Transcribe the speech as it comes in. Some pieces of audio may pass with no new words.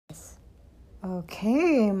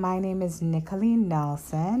Okay, my name is Nicolene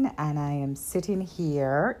Nelson, and I am sitting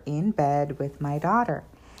here in bed with my daughter.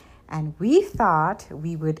 And we thought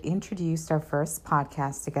we would introduce our first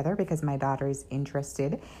podcast together because my daughter is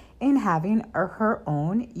interested in having her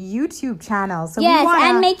own YouTube channel. So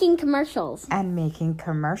and making commercials. And making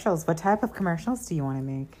commercials. What type of commercials do you want to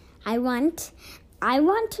make? I want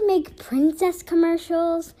to make princess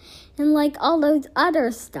commercials and like all those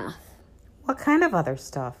other stuff. What kind of other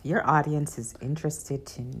stuff? Your audience is interested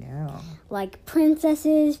to know. Like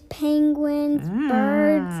princesses, penguins,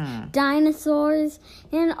 birds, dinosaurs,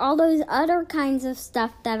 and all those other kinds of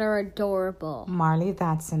stuff that are adorable. Marley,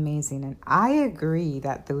 that's amazing. And I agree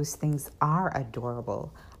that those things are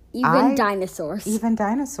adorable. Even dinosaurs. Even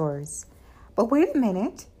dinosaurs. But wait a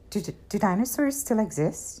minute. Do dinosaurs still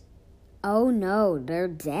exist? Oh no, they're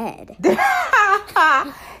dead. They're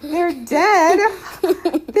dead?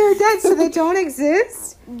 They're dead, so they don't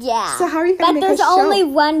exist? Yeah. So how are you going to make a show? But there's only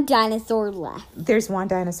one dinosaur left. There's one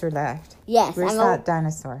dinosaur left? Yes. Where's that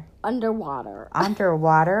dinosaur? Underwater.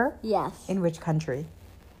 Underwater? Yes. In which country?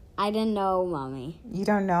 I don't know, Mommy. You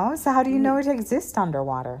don't know? So how do you know it exists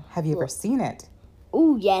underwater? Have you ever seen it?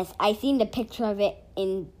 Oh, yes. I seen the picture of it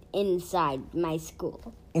inside my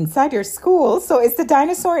school. Inside your school? So is the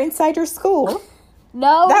dinosaur inside your school?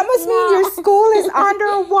 No. That must mean your school is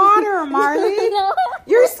underwater, Marley. No.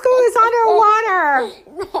 Your school is underwater.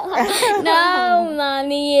 No,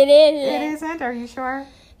 Mommy, it isn't. It isn't? Are you sure?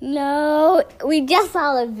 No. We just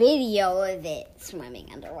saw a video of it swimming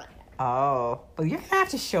underwater. Oh. Well, you're going to have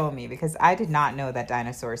to show me because I did not know that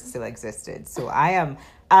dinosaurs still existed. So I am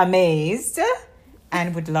amazed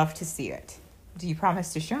and would love to see it. Do you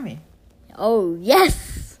promise to show me? Oh,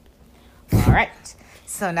 yes. All right.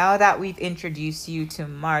 So now that we've introduced you to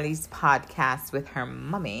Marley's podcast with her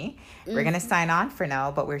mummy, we're going to sign on for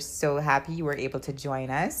now, but we're so happy you were able to join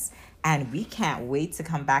us. And we can't wait to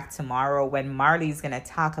come back tomorrow when Marley's going to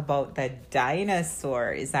talk about the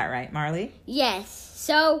dinosaur. Is that right, Marley? Yes.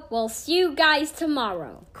 So we'll see you guys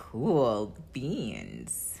tomorrow. Cool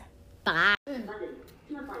beans. Bye.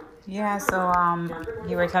 Yeah, so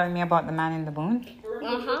you were telling me about the man in the moon?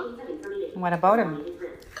 Uh-huh. What about him?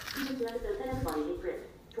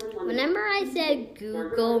 Whenever I said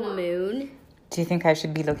Google Moon. Do you think I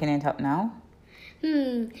should be looking it up now?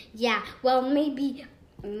 Yeah. Well, maybe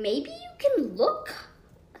you can look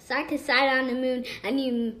side to side on the moon,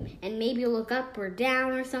 and maybe look up or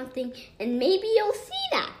down or something, and maybe you'll see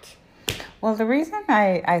that. Well, the reason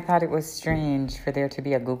I thought it was strange for there to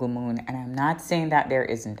be a Google Moon, and I'm not saying that there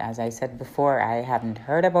isn't. As I said before, I haven't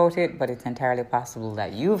heard about it, but it's entirely possible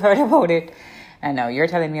that you've heard about it, and now you're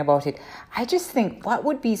telling me about it. I just think, what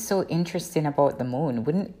would be so interesting about the moon?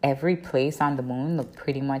 Wouldn't every place on the moon look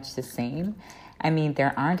pretty much the same? I mean,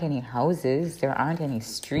 there aren't any houses, there aren't any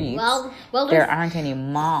streets, well, there aren't any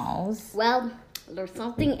malls. Well, there's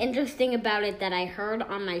something interesting about it that I heard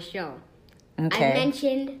on my show. Okay. I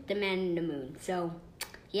mentioned the man in the moon, so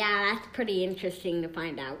yeah, that's pretty interesting to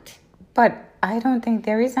find out. But I don't think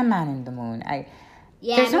there is a man in the moon.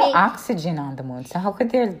 There's no oxygen on the moon, so how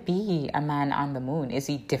could there be a man on the moon? Is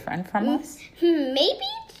he different from us? Maybe.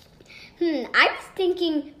 I was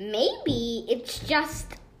thinking maybe it's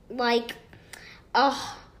just like a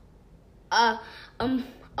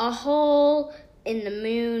hole in the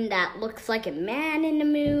moon that looks like a man in the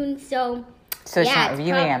moon. So it's not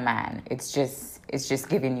really a man. It's just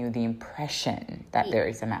giving you the impression that there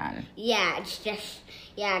is a man. Yeah, it's just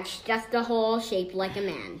a hole shaped like a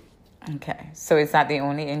man. Okay, so is that the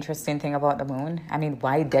only interesting thing about the moon? I mean,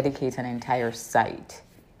 why dedicate an entire site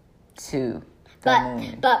to the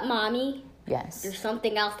moon? But Mommy, yes, there's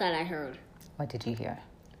something else that I heard. What did you hear?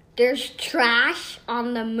 There's trash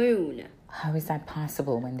on the moon. How is that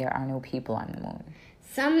possible when there are no people on the moon?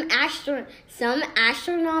 Some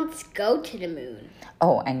astronauts go to the moon.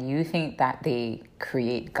 Oh, and you think that they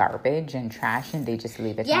create garbage and trash and they just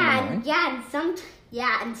leave it on the moon?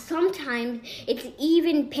 And sometimes it's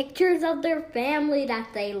even pictures of their family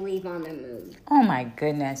that they leave on the moon. Oh my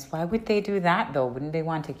goodness, why would they do that though? Wouldn't they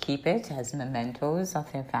want to keep it as mementos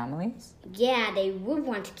of their families? Yeah, they would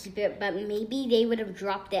want to keep it, but maybe they would have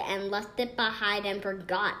dropped it and left it behind and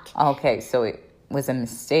forgot. Okay, so it was a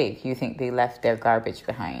mistake. You think they left their garbage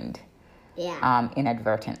behind? Yeah.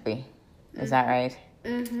 Inadvertently. Is that right?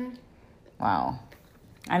 Mm-hmm. Wow.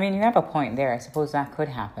 I mean, you have a point there. I suppose that could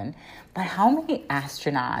happen. But how many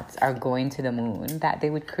astronauts are going to the moon that they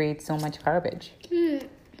would create so much garbage?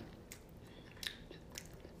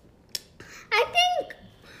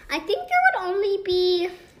 I think there would only be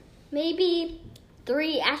maybe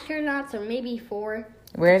 3 astronauts or maybe 4.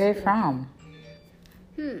 Where are they from?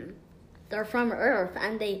 they're from Earth,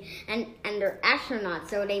 and they're astronauts,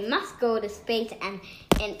 so they must go to space and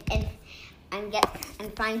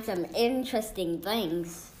find some interesting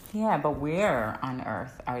things. Yeah, but where on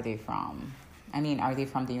Earth are they from? I mean, are they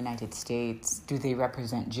from the United States? Do they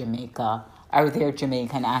represent Jamaica? Are there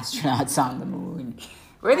Jamaican astronauts on the moon?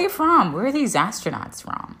 Where are they from? Where are these astronauts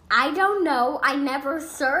from? I don't know. I never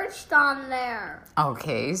searched on there.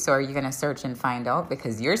 Okay, so are you going to search and find out?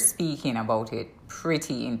 Because you're speaking about it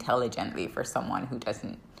pretty intelligently for someone who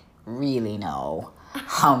doesn't really know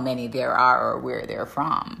how many there are or where they're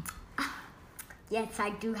from. Yes,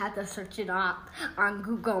 I do have to search it up on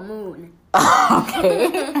Google Moon.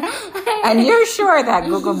 Okay. And you're sure that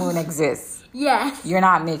Google Moon exists? Yes. You're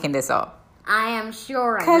not making this up? I am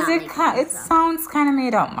sure I'm Because not it sounds kind of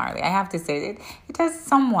made up, Marley. I have to say, it does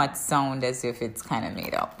somewhat sound as if it's kind of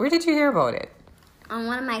made up. Where did you hear about it? On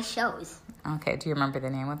one of my shows. Okay, do you remember the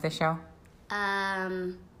name of the show?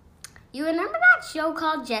 You remember that show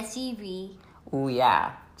called Jessie V? Oh,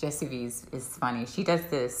 yeah. Jessie V is funny. She does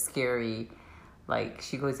this scary, like,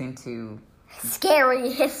 she goes into...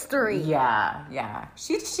 Scary history. Yeah.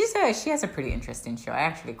 She has a pretty interesting show. I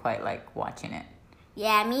actually quite like watching it.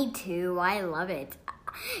 Yeah, me too. I love it.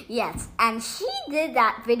 Yes, and she did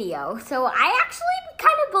that video, so I actually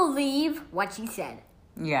kind of believe what she said.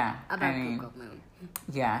 Yeah, about Google Moon.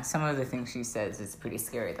 Yeah, some of the things she says is pretty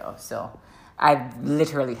scary though. So I've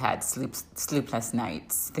literally had sleepless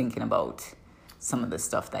nights thinking about some of the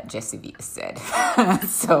stuff that Jessie V has said.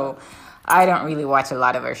 So I don't really watch a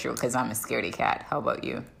lot of her show because I'm a scaredy cat. How about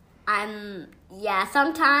you? Yeah,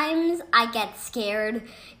 sometimes I get scared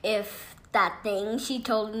if that thing she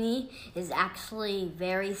told me is actually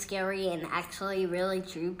very scary and actually really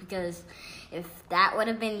true, because if that would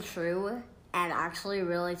have been true and actually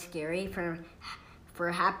really scary for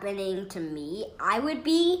happening to me, I would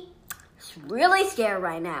be really scared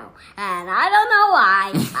right now. And I don't know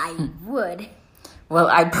why I would. Well,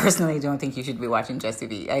 I personally don't think you should be watching Jessie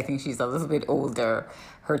V. I think she's a little bit older.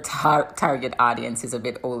 Her target audience is a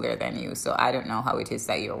bit older than you, so I don't know how it is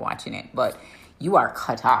that you're watching it, but you are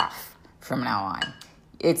cut off from now on.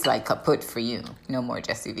 It's like kaput for you. No more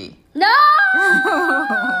Jessie V. No!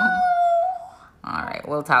 All right,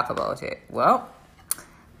 we'll talk about it. Well,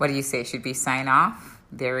 what do you say? Should we sign off?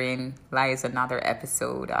 Therein lies another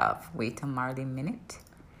episode of Wait a Marley Minute.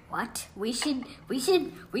 What? We should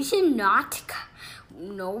not.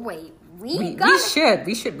 No, wait. We should.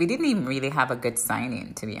 We didn't even really have a good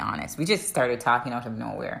sign-in, to be honest. We just started talking out of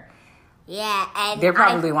nowhere. Yeah, and they're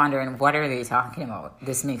probably wondering, what are they talking about?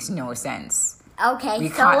 This makes no sense. Okay, we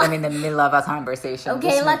caught them in the middle of a conversation.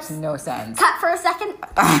 Okay, this makes no sense. Cut for a second.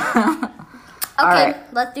 Okay,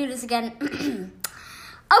 let's do this again.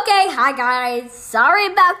 Okay, hi guys. Sorry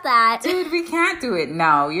about that. Dude, we can't do it.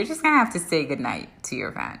 No, you're just going to have to say goodnight to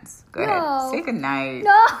your fans. Go ahead. Say goodnight.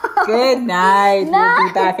 No. Good night. No. We'll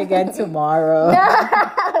be back again tomorrow.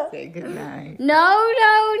 No. Say goodnight. No.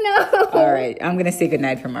 All right, I'm going to say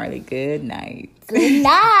goodnight for Marley. Good night. Good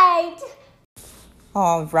night.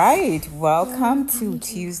 All right, welcome to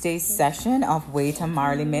Tuesday's session of Wait a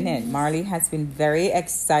Marley Minute. Marley has been very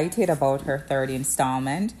excited about her third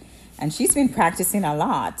installment, and she's been practicing a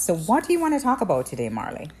lot. So what do you want to talk about today,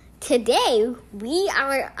 Marley? Today, we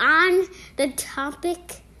are on the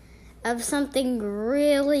topic of something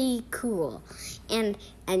really cool. And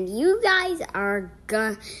you guys are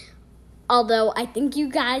gonna, although I think you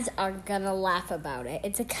guys are gonna laugh about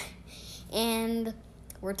it. And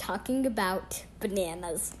we're talking about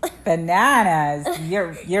bananas. Bananas.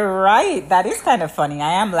 You're right. That is kind of funny.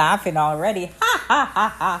 I am laughing already. Ha ha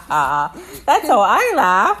ha ha ha. That's how I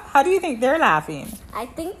laugh. How do you think they're laughing? I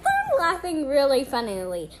think they're laughing really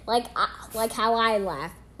funnily, like how I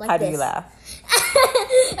laugh. Like how this. do you laugh?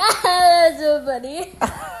 That's so funny.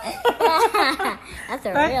 That's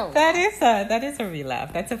a real laugh. That is a real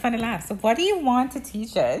laugh. That's a funny laugh. So what do you want to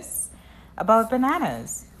teach us about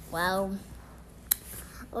bananas? Well,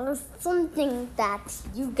 there's something that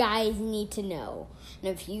you guys need to know. And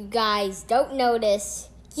if you guys don't know this,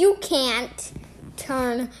 you can't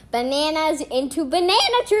turn bananas into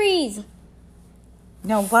banana trees.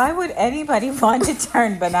 No, why would anybody want to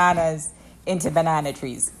turn bananas into banana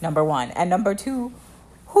trees? Number one. And number two,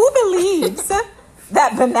 who believes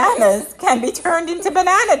that bananas can be turned into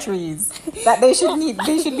banana trees? That they should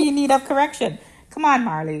be in need of correction. Come on,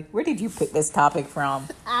 Marley. Where did you pick this topic from?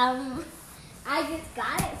 I just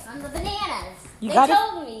got it from the bananas. They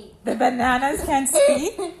told me. The bananas can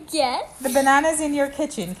speak? Yes. The bananas in your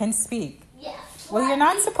kitchen can speak? Yes. Well, you're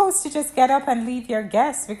not supposed to just get up and leave your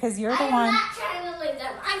guests because you're the one. I'm not trying to leave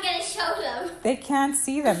them. I'm going to show them. They can't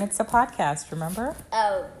see them. It's a podcast, remember?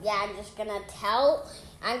 Oh, yeah. I'm just going to tell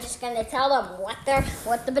I'm just gonna tell them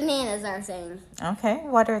what the bananas are saying. Okay,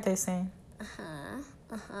 what are they saying?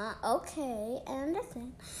 Okay, I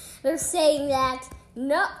understand. They're saying that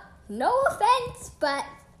no offense, but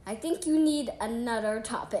I think you need another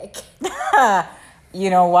topic. You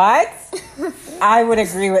know what? I would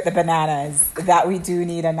agree with the bananas that we do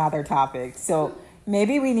need another topic. So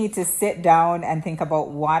maybe we need to sit down and think about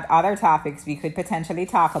what other topics we could potentially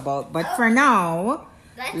talk about. But for now,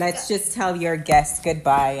 let's just tell your guests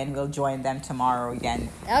goodbye and we'll join them tomorrow again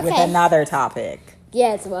with another topic.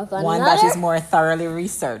 Yes, with another. One that is more thoroughly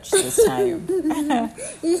researched this time.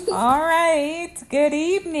 All right. Good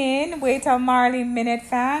evening. Wait till Marley Minute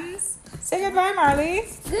fans. Say goodbye, Marley.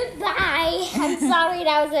 Goodbye. I'm sorry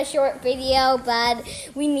that was a short video, but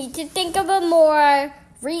we need to think of a more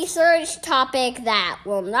research topic that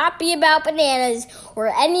will not be about bananas or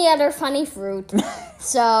any other funny fruit.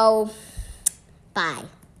 So, bye.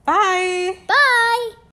 Bye. Bye.